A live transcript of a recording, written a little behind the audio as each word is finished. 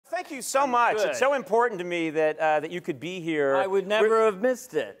thank you so much. Good. It's so important to me that that you could be here. I would never have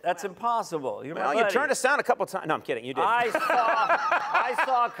missed it. That's impossible. You're Well, you turned us down a couple times. No, I'm kidding. You did. I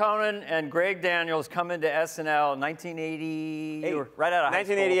saw Conan and Greg Daniels come into SNL in 1980. You were right out of high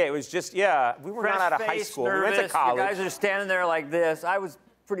school. 1988. It was just, yeah, we were not out of high school. Nervous. We went to college. You guys are standing there like this. I was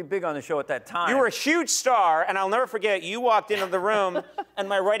pretty big on the show at that time. You were a huge star, and I'll never forget, you walked into the room, and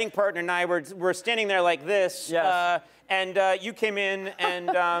my writing partner and I were standing there like this. Yes. And you came in,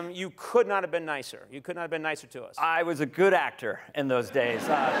 and you could not have been nicer. You could not have been nicer to us. I was a good actor in those days.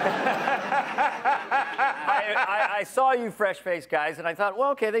 I saw you fresh-faced guys, and I thought,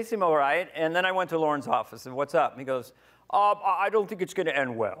 well, okay, they seem all right. And then I went to Lauren's office, and what's up? And he goes, I don't think it's going to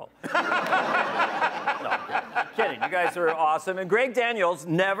end well. No, I'm kidding. You guys are awesome. And Greg Daniels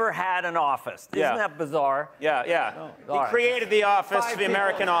never had an office. Isn't that bizarre? Yeah, yeah. Oh, he created the office, the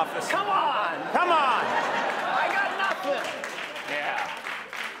American office. Come on! Come on! I got nothing! Yeah.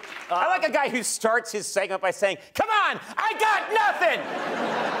 I like a guy who starts his segment by saying, come on, I got nothing!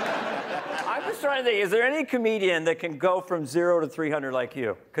 I'm just trying to think, is there any comedian that can go from 0 to 300 like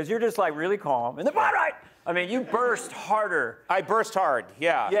you? Because you're just like really calm. And then, all right! I mean, you burst harder. I burst hard,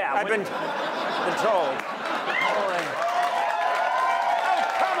 yeah. Yeah. I've been told. Oh,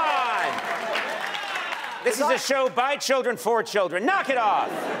 come on! This is a show by children for children. Knock it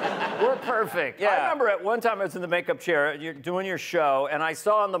off! We're perfect. Yeah. I remember at one time I was in the makeup chair, you're doing your show, and I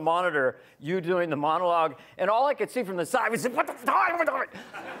saw on the monitor you doing the monologue, and all I could see from the side was, what the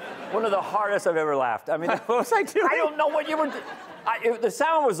one of the hardest I've ever laughed. I mean, what was I doing? I don't know what you were doing. The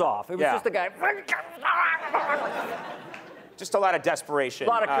sound was off. It was just a guy. Just a lot of desperation. A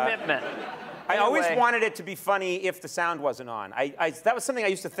lot of commitment. I always wanted it to be funny if the sound wasn't on. That was something I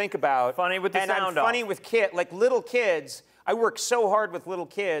used to think about. Funny with the sound off. And I'm funny with kids, like little kids. I work so hard with little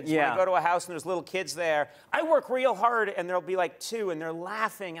kids. Yeah. When I go to a house and there's little kids there, I work real hard and there'll be like 2 and they're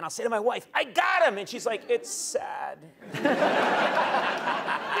laughing and I'll say to my wife, I got him! And she's like, it's sad.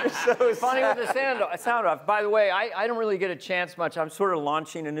 So funny sad. with the sound off. By the way, I don't really get a chance much. I'm sort of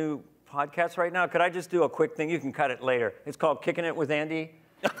launching a new podcast right now. Could I just do a quick thing? You can cut it later. It's called Kicking It with Andy.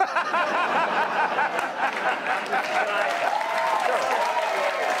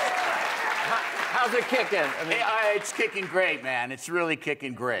 How's it kicking? I mean, it's kicking great, man. It's really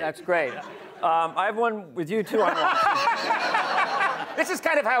kicking great. That's great. I have one with you, too. I'm This is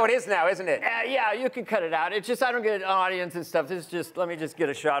kind of how it is now, isn't it? Yeah, you can cut it out. It's just I don't get an audience and stuff. This is just, let me just get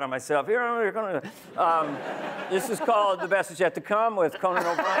a shot of myself. Here, I'm gonna, this is called The Best Is Yet to Come with Conan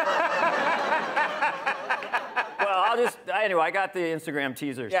O'Brien. Well, anyway, I got the Instagram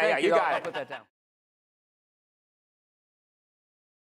teasers. Yeah, Thank you got it. I'll put that down.